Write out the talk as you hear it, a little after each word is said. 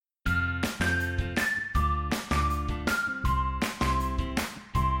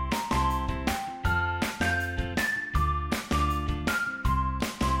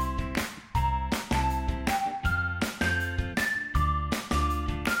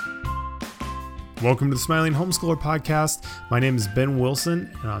Welcome to the Smiling Homeschooler Podcast. My name is Ben Wilson,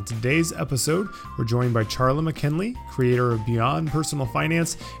 and on today's episode, we're joined by Charla McKinley, creator of Beyond Personal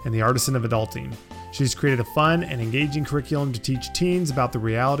Finance and the Artisan of Adulting. She's created a fun and engaging curriculum to teach teens about the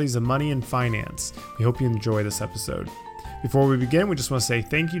realities of money and finance. We hope you enjoy this episode. Before we begin, we just want to say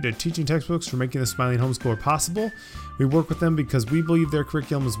thank you to Teaching Textbooks for making the Smiling Homeschooler possible. We work with them because we believe their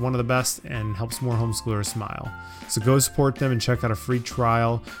curriculum is one of the best and helps more homeschoolers smile. So go support them and check out a free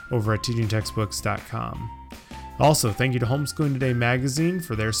trial over at teachingtextbooks.com. Also, thank you to Homeschooling Today magazine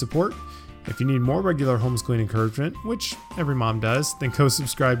for their support. If you need more regular homeschooling encouragement, which every mom does, then go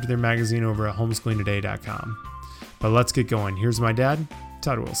subscribe to their magazine over at homeschoolingtoday.com. But let's get going. Here's my dad,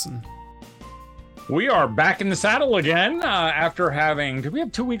 Todd Wilson. We are back in the saddle again after having. Did we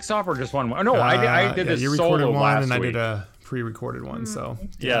have 2 weeks off or just one? No, I did this solo one, last and week. I did a pre-recorded one. So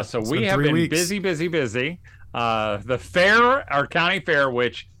yeah, so we have been busy. The fair, our county fair,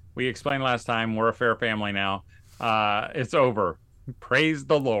 which we explained last time, we're a fair family now. It's over. Praise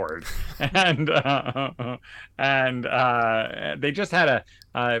the Lord. And they just had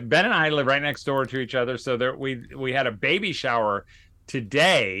Ben and I live right next door to each other, so there we had a baby shower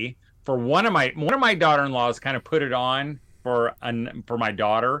today. For one of my daughter-in-laws kind of put it on for my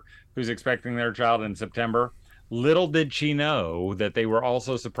daughter who's expecting their child in September. Little did she know that they were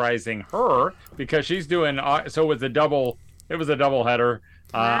also surprising her because she's doing so it was a double header.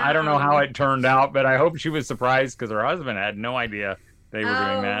 Wow. I don't know how it turned out, but I hope she was surprised because her husband had no idea they were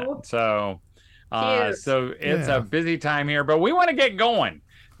doing that. So it's a busy time here, but we want to get going.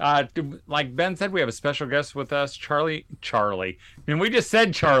 Like Ben said, we have a special guest with us, Charlie. I mean, we just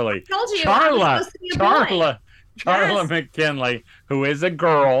said Charlie. I told you. Charla McKinley, who is a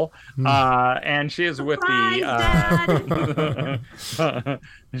girl, and she is with she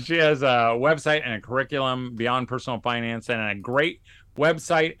has a website and a curriculum, Beyond Personal Finance, and a great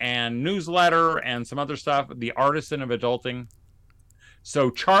website and newsletter and some other stuff, The Artisan of Adulting.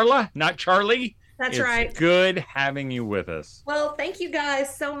 So Charla, not Charlie. That's right. It's good having you with us. Well, thank you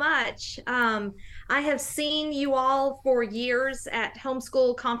guys so much. I have seen you all for years at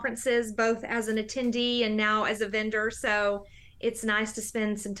homeschool conferences, both as an attendee and now as a vendor. So it's nice to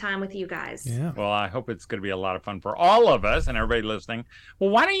spend some time with you guys. Yeah. Well, I hope it's going to be a lot of fun for all of us and everybody listening.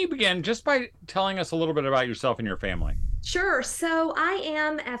 Well, why don't you begin just by telling us a little bit about yourself and your family? Sure. So I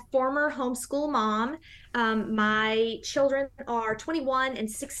am a former homeschool mom. My children are 21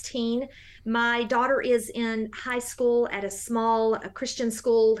 and 16. My daughter is in high school at a small Christian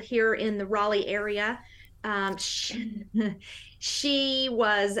school here in the Raleigh area. She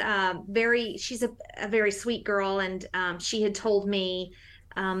was she's a very sweet girl. And she had told me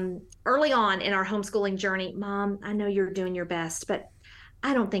early on in our homeschooling journey, Mom, I know you're doing your best, but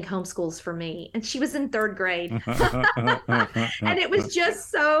I don't think homeschool's for me. And she was in third grade. And it was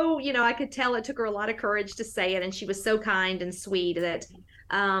just so, I could tell it took her a lot of courage to say it. And she was so kind and sweet that,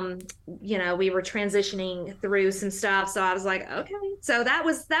 we were transitioning through some stuff. So I was like, okay. So that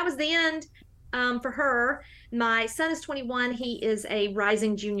was the end for her. My son is 21. He is a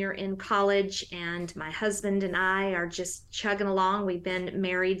rising junior in college. And my husband and I are just chugging along. We've been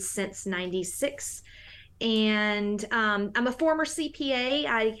married since 96. And I'm a former CPA.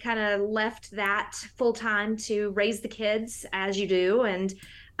 I kind of left that full time to raise the kids, as you do. And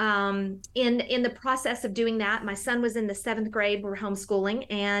in the process of doing that, my son was in the 7th grade. We're homeschooling,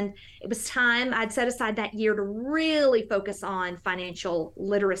 and it was time. I'd set aside that year to really focus on financial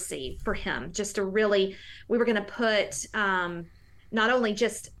literacy for him. Just to really, we were going to put not only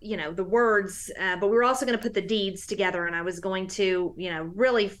just the words, but we were also going to put the deeds together. And I was going to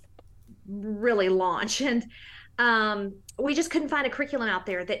really launch. And we just couldn't find a curriculum out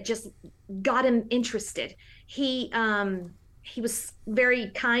there that just got him interested. He was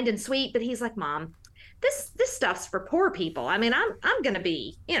very kind and sweet, but he's like, Mom, this stuff's for poor people. I mean, I'm gonna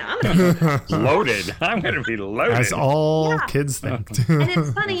be, I'm gonna be loaded. I'm gonna be loaded. As all kids think. And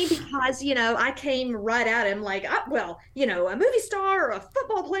it's funny because I came right at him like, a movie star or a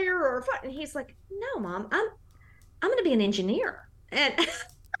football player or and he's like, no, Mom, I'm gonna be an engineer. And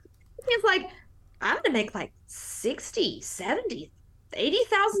he's like, I'm going to make like $60,000, $70,000,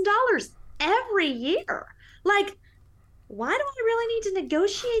 $80,000 every year. Like, why do I really need to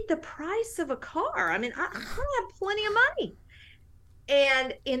negotiate the price of a car? I mean, I have plenty of money.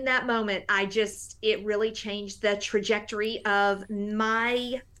 And in that moment, it really changed the trajectory of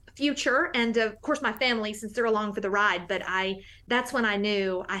my future and of course my family, since they're along for the ride. But that's when I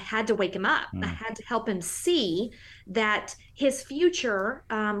knew I had to wake him up. I had to help him see that his future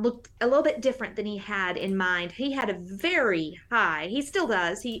looked a little bit different than he had in mind. He had a very high, he still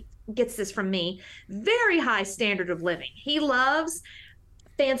does, he gets this from me, very high standard of living. He loves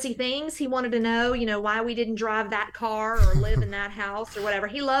fancy things. He wanted to know, why we didn't drive that car or live in that house or whatever.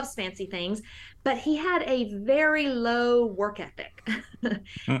 He loves fancy things, but he had a very low work ethic.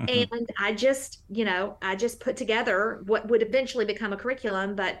 And I just put together what would eventually become a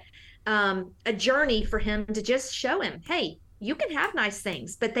curriculum, but a journey for him to just show him, hey, you can have nice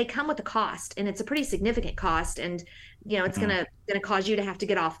things, but they come with a cost, and it's a pretty significant cost. And, it's gonna cause you to have to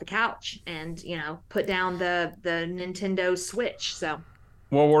get off the couch and, put down the Nintendo Switch. So,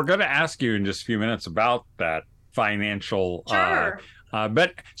 well, we're going to ask you in just a few minutes about that financial. Sure.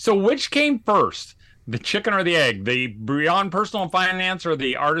 But so which came first, the chicken or the egg, the Beyond Personal Finance or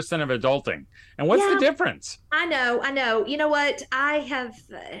the Artisan of Adulting? And what's the difference? I know. You know what? I'm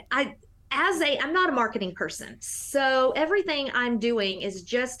not a marketing person. So everything I'm doing is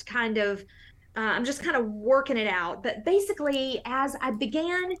just kind of, I'm just kind of working it out. But basically, as I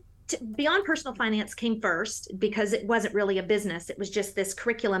began Beyond Personal Finance came first because it wasn't really a business. It was just this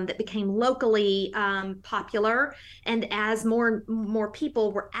curriculum that became locally popular. And as more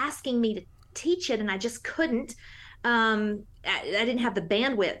people were asking me to teach it, and I just couldn't, I didn't have the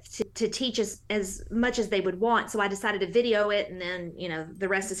bandwidth to teach as much as they would want. So I decided to video it, and then, the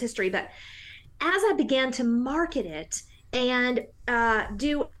rest is history. But as I began to market it and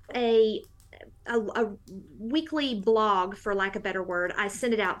do a weekly blog, for lack of a better word, I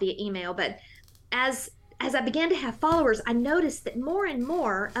send it out via email. But as I began to have followers, I noticed that more and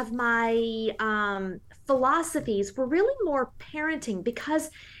more of my philosophies were really more parenting,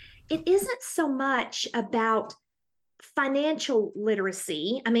 because it isn't so much about financial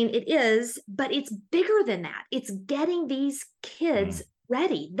literacy. I mean, it is, but it's bigger than that. It's getting these kids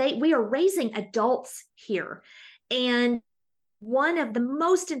ready. We are raising adults here. And one of the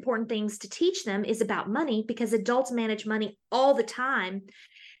most important things to teach them is about money, because adults manage money all the time.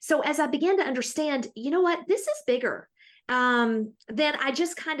 So as I began to understand, this is bigger. Then I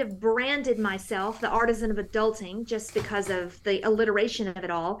just kind of branded myself the Artisan of Adulting, just because of the alliteration of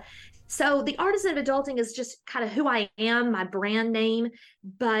it all. So the Artisan of Adulting is just kind of who I am, my brand name,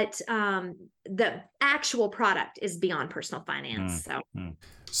 but the actual product is Beyond Personal Finance.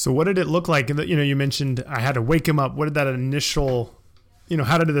 So what did it look like? You mentioned I had to wake him up. What did that initial,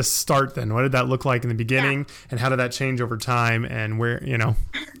 how did this start then? What did that look like in the beginning, and how did that change over time? And where,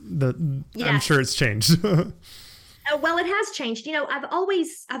 I'm sure it's changed. Well, it has changed. I've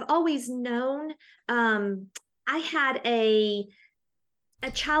always known, I had a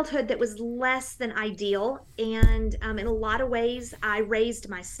childhood that was less than ideal. And in a lot of ways, I raised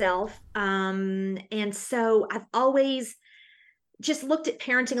myself. And so I've always just looked at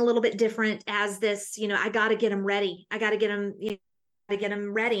parenting a little bit different as this, I got to get them ready. I got to get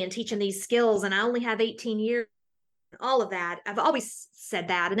them, ready and teach them these skills. And I only have 18 years, all of that. I've always said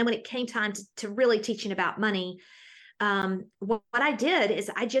that. And then when it came time to really teaching about money, what I did is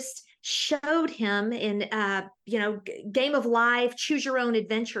I just showed him in, game of life, choose your own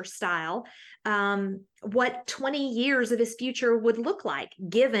adventure style, what 20 years of his future would look like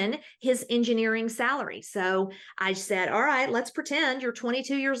given his engineering salary. So I said, all right, let's pretend you're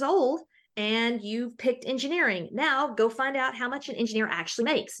 22 years old and you've picked engineering. Now go find out how much an engineer actually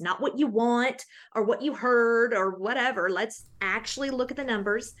makes, not what you want or what you heard or whatever. Let's actually look at the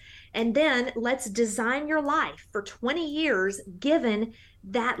numbers, and then let's design your life for 20 years given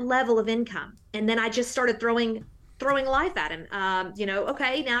that level of income. And then I just started throwing life at him.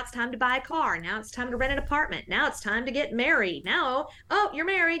 Okay, now it's time to buy a car. Now it's time to rent an apartment. Now it's time to get married. Now, you're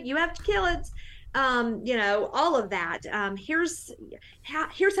married, you have kids. All of that. Here's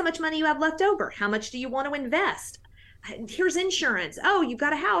how much money you have left over. How much do you want to invest? Here's insurance. Oh, you've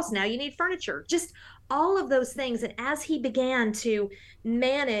got a house. Now you need furniture. Just all of those things. And as he began to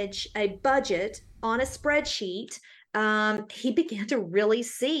manage a budget on a spreadsheet, he began to really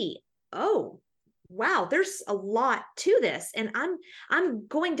see, oh, wow, there's a lot to this. And I'm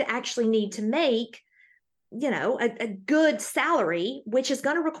going to actually need to make, a good salary, which is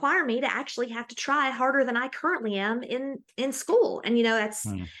going to require me to actually have to try harder than I currently am in school. And, that's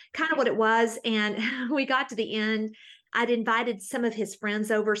kind of what it was. And we got to the end. I'd invited some of his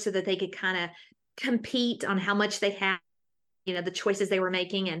friends over so that they could kind of compete on how much they had, the choices they were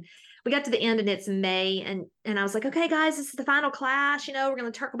making. And we got to the end, and it's May, and I was like, okay, guys, this is the final class. We're going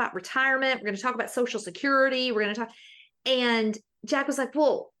to talk about retirement. We're going to talk about Social Security. We're going to talk. And Jack was like,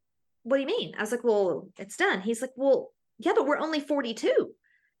 well, what do you mean? I was like, well, it's done. He's like, well, yeah, but we're only 42.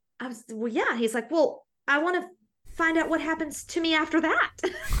 I was, well, yeah. He's like, well, I want to find out what happens to me after that.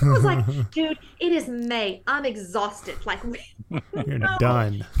 I was like, dude, it is May. I'm exhausted. Like, you're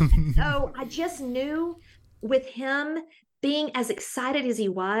done. So I just knew with him, being as excited as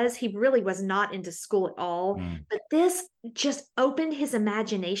he really was not into school at all. But this just opened his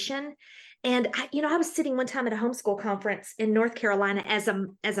imagination. And I was sitting one time at a homeschool conference in North Carolina as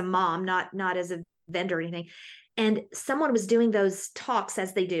a mom, not as a vendor or anything. And someone was doing those talks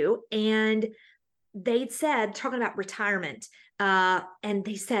as they do. And they'd said, talking about retirement, and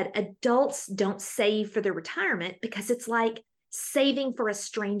they said, adults don't save for their retirement because it's like saving for a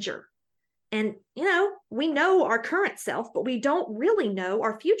stranger. And, we know our current self, but we don't really know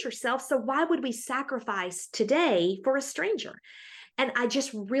our future self. So why would we sacrifice today for a stranger? And I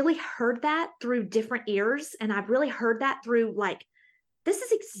just really heard that through different ears. And I've really heard that through this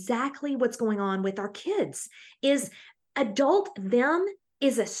is exactly what's going on with our kids is adult them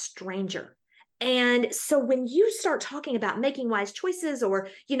is a stranger. And so when you start talking about making wise choices, or,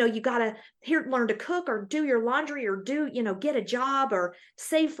 you got to learn to cook or do your laundry or get a job or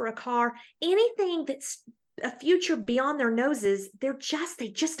save for a car, anything that's a future beyond their noses, they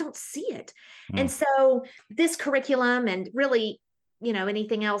just don't see it. And so this curriculum and really,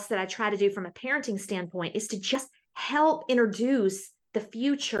 anything else that I try to do from a parenting standpoint is to just help introduce the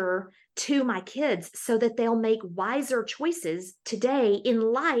future to my kids so that they'll make wiser choices today in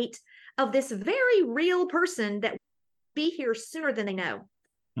light of this very real person that will be here sooner than they know.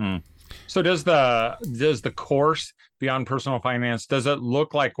 So does the course Beyond Personal Finance, does it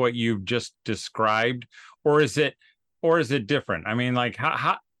look like what you've just described, or is it different? I mean,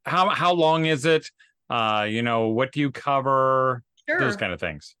 how long is it? What do you cover? Sure. Those kind of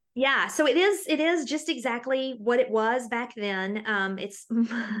things. Yeah, so it is just exactly what it was back then. It's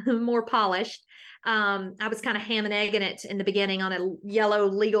more polished. I was kind of ham and egging it in the beginning on a yellow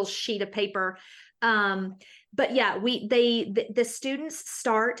legal sheet of paper. But yeah, the students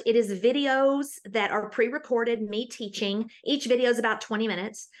start, it is videos that are pre-recorded, me teaching. Each video is about 20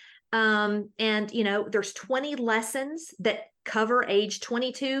 minutes. And there's 20 lessons that cover age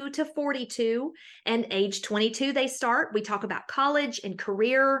 22 to 42, and age 22 they start. We talk about college and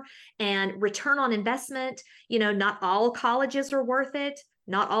career and return on investment. Not all colleges are worth it.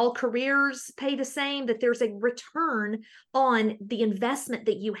 Not all careers pay the same, that there's a return on the investment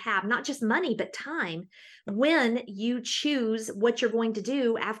that you have, not just money, but time, when you choose what you're going to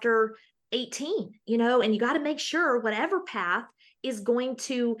do after 18, and you got to make sure whatever path is going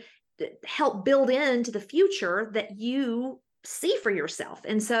to help build into the future that you see for yourself.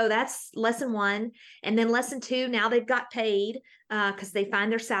 And so that's lesson 1. And then lesson 2, now they've got paid because they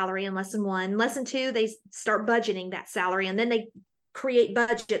find their salary in lesson 1. Lesson 2, they start budgeting that salary, and then they create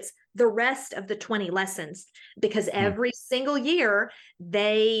budgets the rest of the 20 lessons, because every single year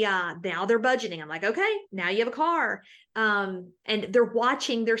now they're budgeting. I'm like, okay, now you have a car. And they're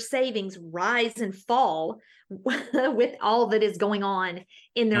watching their savings rise and fall with all that is going on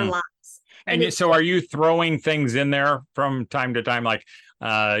in their lives. And so are you throwing things in there from time to time? Like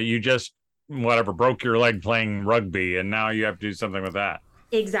you just, broke your leg playing rugby, and now you have to do something with that.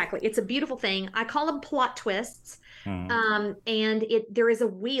 Exactly. It's a beautiful thing. I call them plot twists. And there is a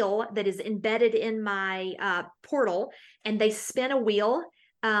wheel that is embedded in my portal, and they spin a wheel.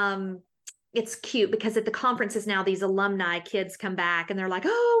 It's cute because at the conferences now, these alumni kids come back and they're like,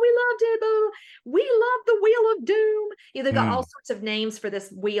 oh, we loved it. We love the Wheel of Doom. They've got all sorts of names for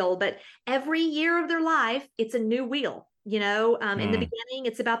this wheel, but every year of their life, it's a new wheel. In the beginning,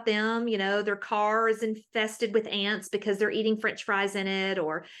 it's about them, their car is infested with ants because they're eating French fries in it,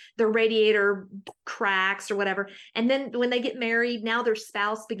 or their radiator cracks or whatever. And then when they get married, now their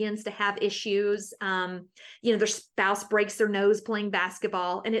spouse begins to have issues. Their spouse breaks their nose playing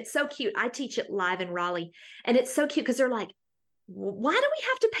basketball, and it's so cute. I teach it live in Raleigh, and it's so cute because they're like, why do we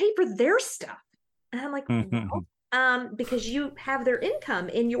have to pay for their stuff? And I'm like, well, because you have their income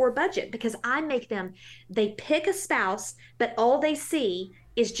in your budget, because I make them, they pick a spouse, but all they see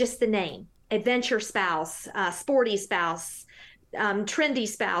is just the name: adventure spouse, sporty spouse, trendy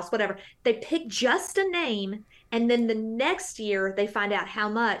spouse, whatever. They pick just a name, and then the next year they find out how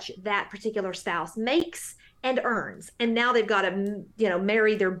much that particular spouse makes and earns. And now they've got to,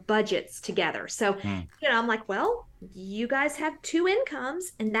 marry their budgets together. So, I'm like, well, you guys have 2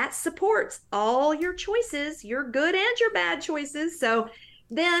 incomes, and that supports all your choices, your good and your bad choices. So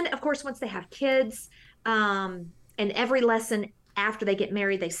then, of course, once they have kids, and every lesson after they get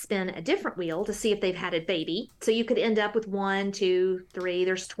married, they spin a different wheel to see if they've had a baby. So you could end up with 1, 2, 3,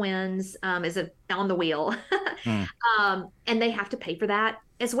 there's twins on the wheel. And they have to pay for that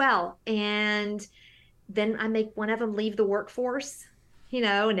as well. And then I make one of them leave the workforce.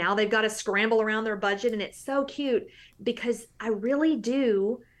 Now they've got to scramble around their budget, and it's so cute because I really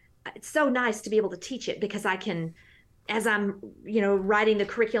do. It's so nice to be able to teach it because I can as I'm, writing the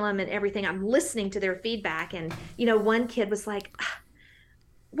curriculum and everything, I'm listening to their feedback. And, one kid was like,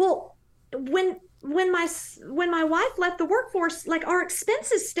 well, when my wife left the workforce, like our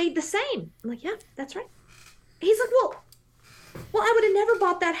expenses stayed the same. I'm like, yeah, that's right. He's like, well, I would have never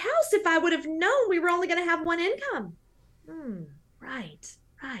bought that house if I would have known we were only going to have one income. Right.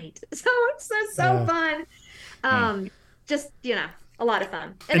 So it's so fun. Just, a lot of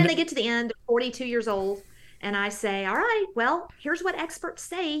fun. And then they get to the end, 42 years old. And I say, all right, well, here's what experts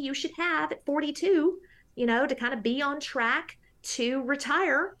say you should have at 42, to kind of be on track to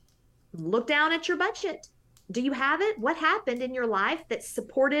retire. Look down at your budget. Do you have it? What happened in your life that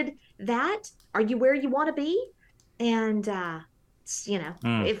supported that? Are you where you want to be? And,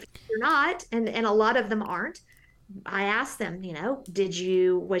 if you're not, and a lot of them aren't, I ask them,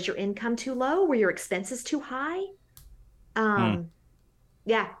 was your income too low? Were your expenses too high?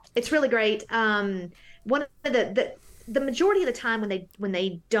 Yeah, it's really great. One of the majority of the time when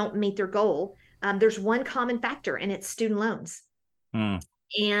they don't meet their goal, there's one common factor, and it's student loans.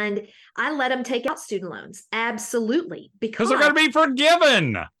 And I let them take out student loans. Absolutely. Because they're going to be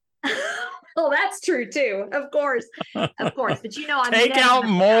forgiven. Well, that's true too. Of course. But take out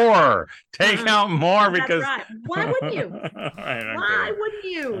more. Take out more because right. Why wouldn't you? Why wouldn't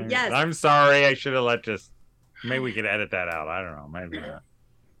you? Yes. I'm sorry. I should have maybe we could edit that out. I don't know. Maybe not.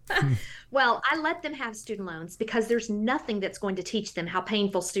 Well, I let them have student loans because there's nothing that's going to teach them how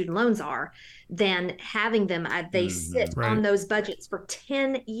painful student loans are than having them. They sit on those budgets for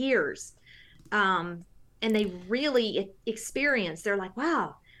 10 years. And they really experience, they're like,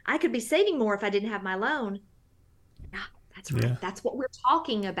 wow, I could be saving more if I didn't have my loan. Yeah, that's right. Yeah. That's what we're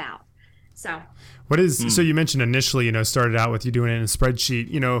talking about. So so you mentioned initially, started out with you doing it in a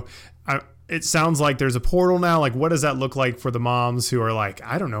spreadsheet, it sounds like there's a portal now. Like, what does that look like for the moms who are like,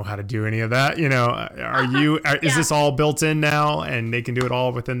 I don't know how to do any of that? Is this all built in now and they can do it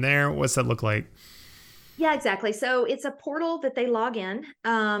all within there? What's that look like? Yeah, exactly. So it's a portal that they log in.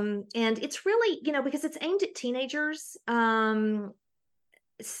 And it's really, because it's aimed at teenagers.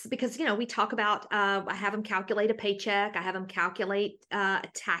 Because, we talk about, I have them calculate a paycheck. I have them calculate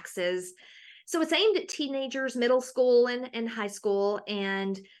taxes. So it's aimed at teenagers, middle school and high school.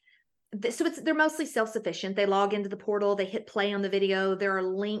 And so they're mostly self-sufficient. They log into the portal, they hit play on the video. There are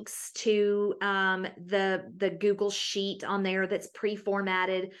links to the Google sheet on there that's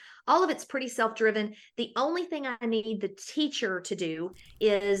pre-formatted. All of it's pretty self-driven. The only thing I need the teacher to do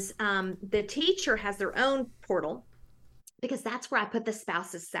is the teacher has their own portal, because that's where I put the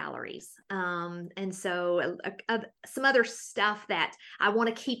spouse's salaries. And so some other stuff that I want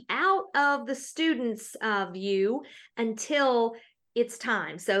to keep out of the students' view until it's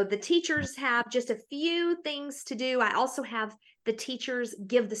time. So the teachers have just a few things to do. I also have the teachers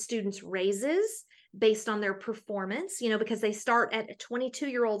give the students raises based on their performance, because they start at a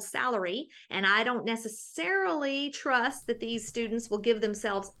 22-year-old salary, and I don't necessarily trust that these students will give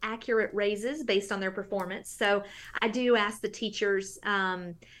themselves accurate raises based on their performance. So I do ask the teachers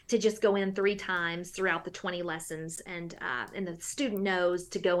to just go in 3 times throughout the 20 lessons, and the student knows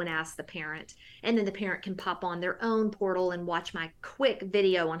to go and ask the parent, and then the parent can pop on their own portal and watch my quick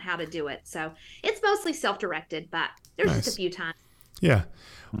video on how to do it. So it's mostly self-directed, but there's just a few times. Yeah.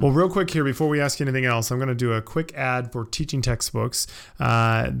 Well, real quick here, before we ask you anything else, I'm going to do a quick ad for Teaching Textbooks.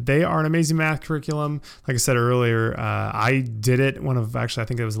 They are an amazing math curriculum. Like I said earlier, I did it I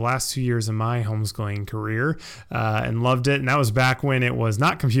think it was the last 2 years of my homeschooling career, and loved it. And that was back when it was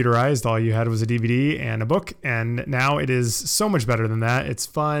not computerized. All you had was a DVD and a book. And now it is so much better than that. It's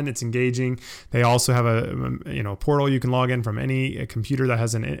fun. It's engaging. They also have a portal you can log in from any computer that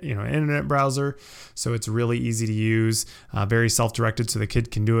has an internet browser. So it's really easy to use, very self-directed, so the kid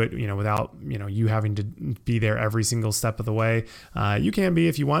can do it, without, you having to be there every single step of the way. You can be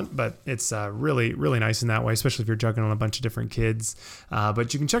if you want, but it's really, really nice in that way, especially if you're juggling on a bunch of different kids.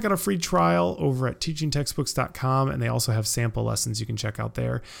 But you can check out a free trial over at teachingtextbooks.com, and they also have sample lessons you can check out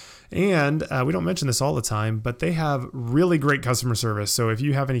there. And we don't mention this all the time, but they have really great customer service. So if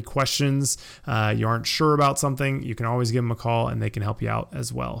you have any questions, you aren't sure about something, you can always give them a call and they can help you out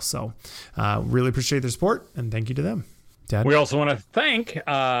as well. So really appreciate their support, and thank you to them. Dad? We also want to thank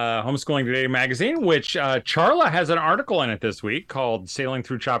Homeschooling Today magazine, which Charla has an article in it this week called Sailing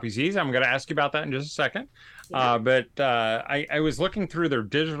Through Choppy Seas. I'm going to ask you about that in just a second. Yeah. But I was looking through their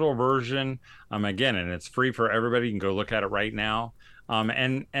digital version again, and it's free for everybody. You can go look at it right now.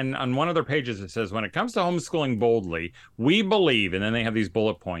 And on one of their pages, it says, when it comes to homeschooling boldly, we believe, and then they have these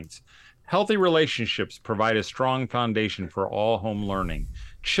bullet points, healthy relationships provide a strong foundation for all home learning.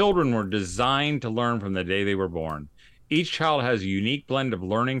 Children were designed to learn from the day they were born. Each child has a unique blend of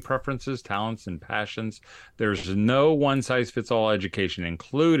learning preferences, talents, and passions. There's no one-size-fits-all education,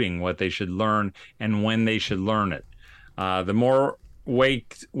 including what they should learn and when they should learn it. The more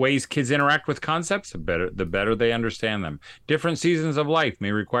ways kids interact with concepts, the better they understand them. Different seasons of life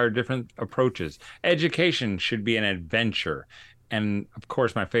may require different approaches. Education should be an adventure. And of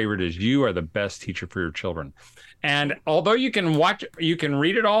course, my favorite is you are the best teacher for your children. And although you can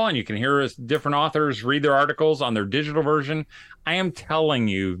read it all, and you can hear different authors read their articles on their digital version, I am telling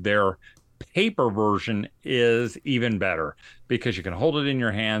you their paper version is even better, because you can hold it in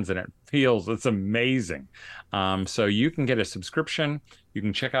your hands and it's amazing. So you can get a subscription. You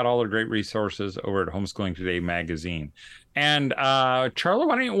can check out all the great resources over at Homeschooling Today magazine. And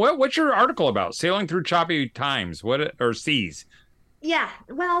Charla, what's your article about? Sailing through choppy times, or seas? Yeah,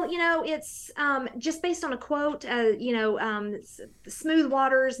 well, it's just based on a quote, smooth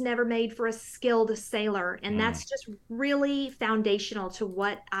waters never made for a skilled sailor. And that's just really foundational to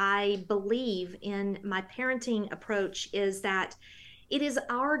what I believe in my parenting approach, is that it is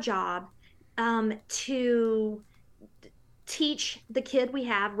our job to teach the kid we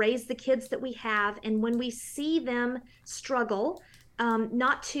have, raise the kids that we have. And when we see them struggle,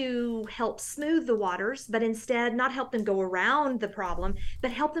 not to help smooth the waters, but instead not help them go around the problem,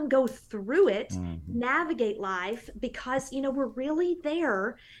 but help them go through it, navigate life, because, we're really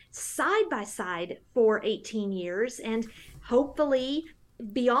there side by side for 18 years and hopefully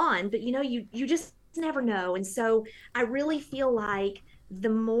beyond, but you just never know. And so I really feel like the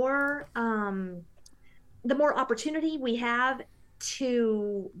more opportunity we have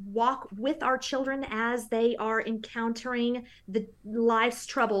to walk with our children as they are encountering the life's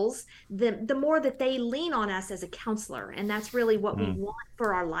troubles, the more that they lean on us as a counselor. And that's really what we want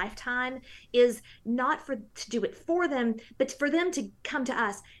for our lifetime, is not to do it for them, but for them to come to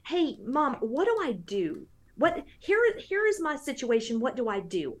us. Hey, Mom, what do I do? Here is my situation. What do I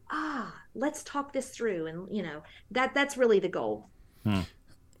do? Let's talk this through. And that's really the goal.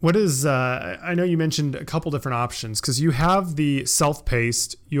 What is, I know you mentioned a couple different options, because you have the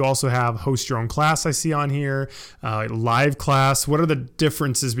self-paced, you also have host your own class I see on here, live class. What are the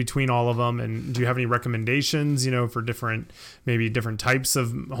differences between all of them? And do you have any recommendations, for different types of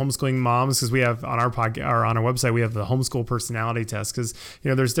homeschooling moms? Because we have on our podcast, or on our website, we have the homeschool personality test, because,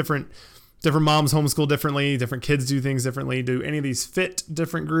 there's different moms homeschool differently, different kids do things differently. Do any of these fit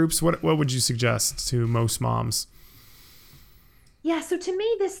different groups? What would you suggest to most moms? Yeah, so to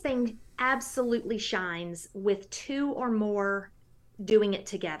me, this thing absolutely shines with two or more doing it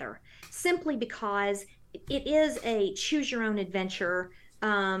together, simply because it is a choose your own adventure.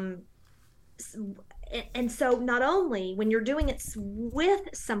 And so not only when you're doing it with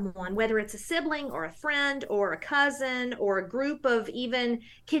someone, whether it's a sibling or a friend or a cousin or a group of even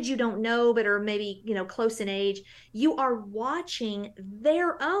kids you don't know but are maybe close in age, you are watching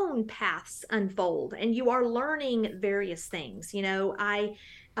their own paths unfold and you are learning various things. I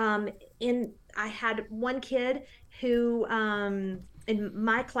had one kid who in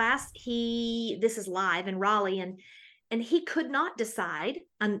my class, this is live in Raleigh, and he could not decide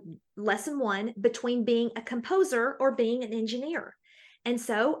on lesson one between being a composer or being an engineer. And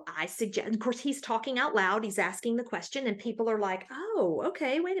so I suggest, of course, he's talking out loud, he's asking the question, and people are like, oh,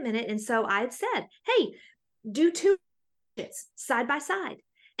 okay, wait a minute. And so I had said, hey, do two side by side.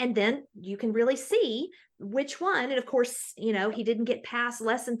 And then you can really see which one. And of course, he didn't get past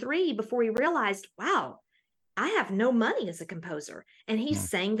lesson 3 before he realized, wow, I have no money as a composer. And he's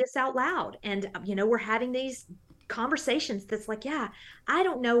saying this out loud. And, we're having these conversations that's like, yeah, I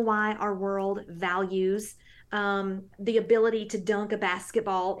don't know why our world values the ability to dunk a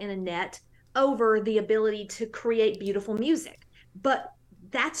basketball in a net over the ability to create beautiful music. But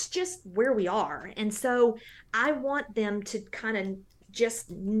that's just where we are. And so I want them to kind of just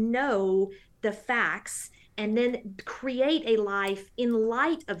know the facts and then create a life in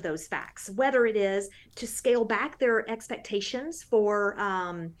light of those facts, whether it is to scale back their expectations for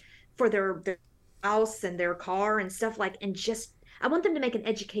their house and their car and stuff and just, I want them to make an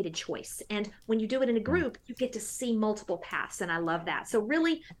educated choice. And when you do it in a group, you get to see multiple paths. And I love that. So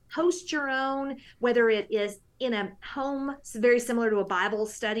really host your own, whether it is in a home, very similar to a Bible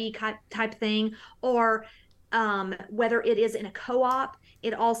study type thing, or whether it is in a co-op.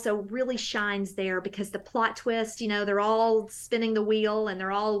 It also really shines there because the plot twist, they're all spinning the wheel and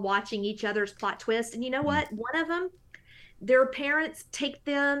they're all watching each other's plot twist. And you know what? One of them, their parents take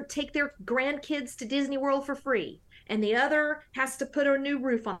their grandkids to Disney World for free, and the other has to put a new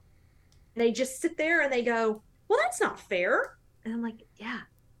roof on. They just sit there and they go, well, that's not fair. And I'm like, yeah,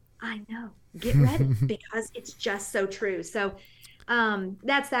 I know. Get ready, because it's just so true. So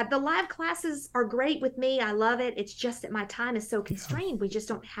That's that. The live classes are great with me. I love it. It's just that my time is so constrained. We just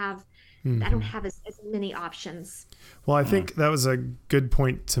don't have, I don't have as many options. Well, I think that was a good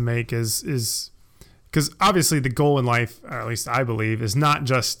point to make is because obviously the goal in life, or at least I believe, is not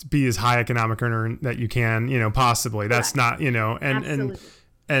just be as high economic earner that you can, possibly. That's not,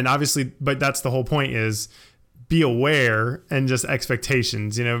 and obviously, but that's the whole point is be aware and just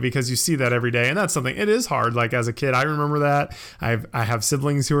expectations, because you see that every day. And that's something, it is hard. Like as a kid, I remember that I have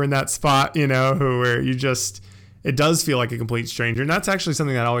siblings who are in that spot, where you just, it does feel like a complete stranger. And that's actually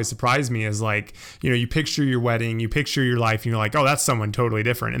something that always surprised me is like, you picture your wedding, you picture your life, and you're like, oh, that's someone totally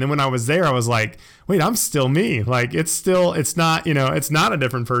different. And then when I was there, I was like, wait, I'm still me. Like it's not, it's not a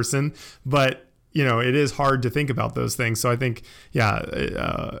different person, but it is hard to think about those things. So I think,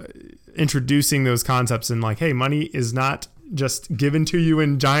 introducing those concepts and like, hey, money is not just given to you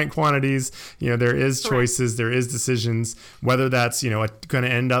in giant quantities. There is choices, there is decisions, whether that's, going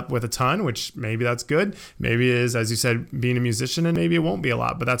to end up with a ton, which maybe that's good. Maybe it is, as you said, being a musician, and maybe it won't be a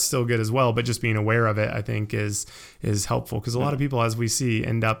lot, but that's still good as well. But just being aware of it, I think is helpful, because a lot of people, as we see,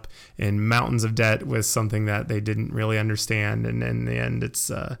 end up in mountains of debt with something that they didn't really understand. And in the end, it's,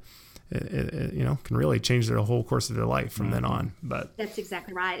 it can really change the whole course of their life from then on. But that's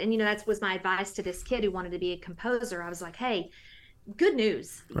exactly right. And that was my advice to this kid who wanted to be a composer. I was like, hey, good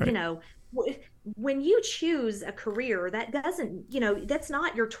news. Right. When you choose a career that doesn't, that's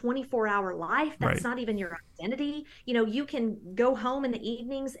not your 24-hour life. That's not even your identity. You can go home in the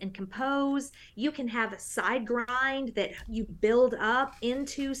evenings and compose. You can have a side grind that you build up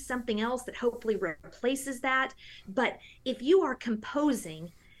into something else that hopefully replaces that. But if you are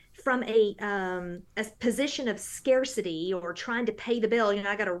composing from a position of scarcity or trying to pay the bill,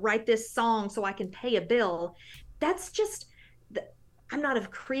 I got to write this song so I can pay a bill. That's just, I'm not a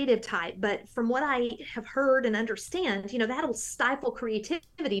creative type, but from what I have heard and understand, that'll stifle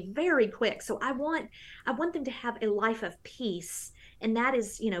creativity very quick. So I want them to have a life of peace. And that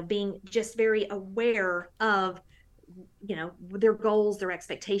is, being just very aware of, their goals, their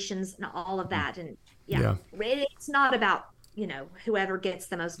expectations, and all of that. And it's not about, whoever gets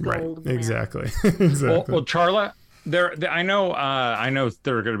the most gold. Right. Exactly. Exactly. Well, Charla, I know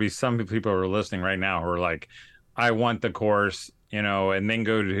there are going to be some people who are listening right now who are like, I want the course, and then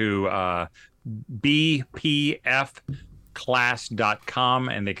go to bpfclass.com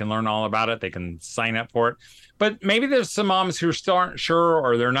and they can learn all about it. They can sign up for it. But maybe there's some moms who aren't sure,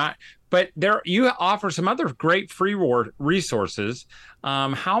 or they're not. But you offer some other great free resources.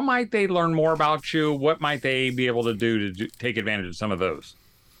 How might they learn more about you? What might they be able to do to take advantage of some of those?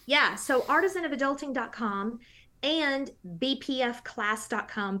 Yeah, so artisanofadulting.com and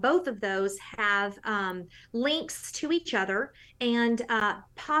bpfclass.com, both of those have links to each other and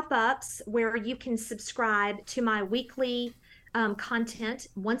pop-ups where you can subscribe to my weekly content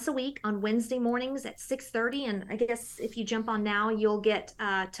once a week on Wednesday mornings at 6:30. And I guess if you jump on now, you'll get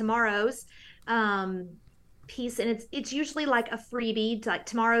tomorrow's piece. And it's usually like a freebie. Like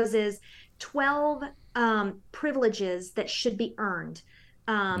tomorrow's is 12 privileges that should be earned.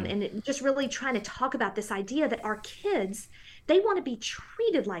 And just really trying to talk about this idea that our kids, they want to be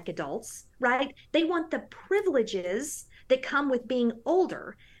treated like adults, right? They want the privileges that come with being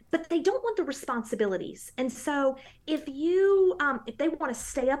older, but they don't want the responsibilities. And so if they want to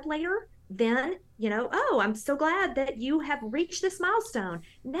stay up later, then, oh, I'm so glad that you have reached this milestone.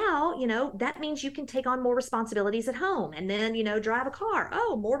 Now, that means you can take on more responsibilities at home and then, drive a car.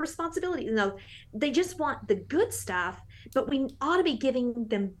 Oh, more responsibility. They just want the good stuff, but we ought to be giving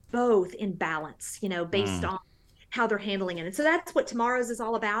them both in balance, based on how they're handling it. And so that's what tomorrow's is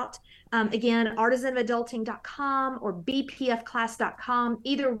all about. Again, artisanofadulting.com or bpfclass.com.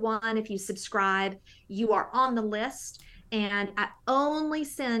 Either one, if you subscribe, you are on the list. And I only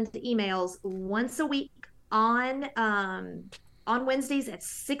send emails once a week on Wednesdays at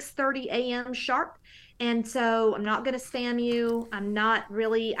 6:30 a.m. sharp. And so I'm not going to spam you. I'm not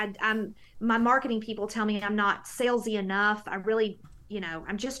really, my marketing people tell me I'm not salesy enough. I really,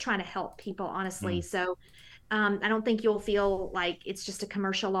 I'm just trying to help people, honestly. So I don't think you'll feel like it's just a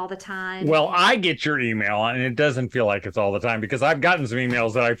commercial all the time. Well, I get your email and it doesn't feel like it's all the time, because I've gotten some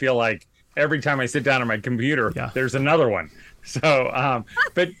emails that I feel like every time I sit down on my computer, there's another one. So,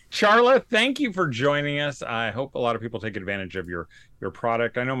 but Charla, thank you for joining us. I hope a lot of people take advantage of your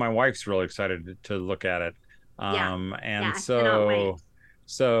product. I know my wife's really excited to look at it.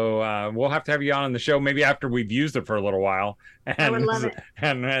 So we'll have to have you on the show maybe after we've used it for a little while, and I would love it.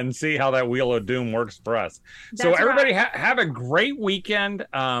 and see how that wheel of doom works for us. So everybody have a great weekend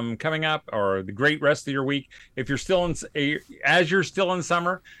coming up, or the great rest of your week. If you're still as you're still in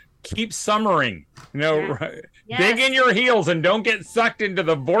summer, keep summering, Yes. dig in your heels and don't get sucked into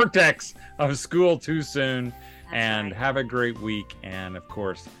the vortex of school too soon. And have a great week. And of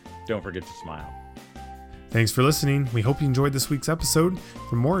course, don't forget to smile. Thanks for listening. We hope you enjoyed this week's episode.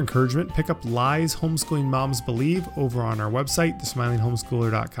 For more encouragement, pick up Lies Homeschooling Moms Believe over on our website,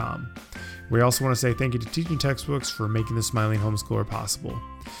 thesmilinghomeschooler.com. We also want to say thank you to Teaching Textbooks for making the Smiling Homeschooler possible.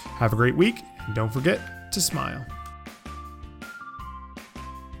 Have a great week, and don't forget to smile.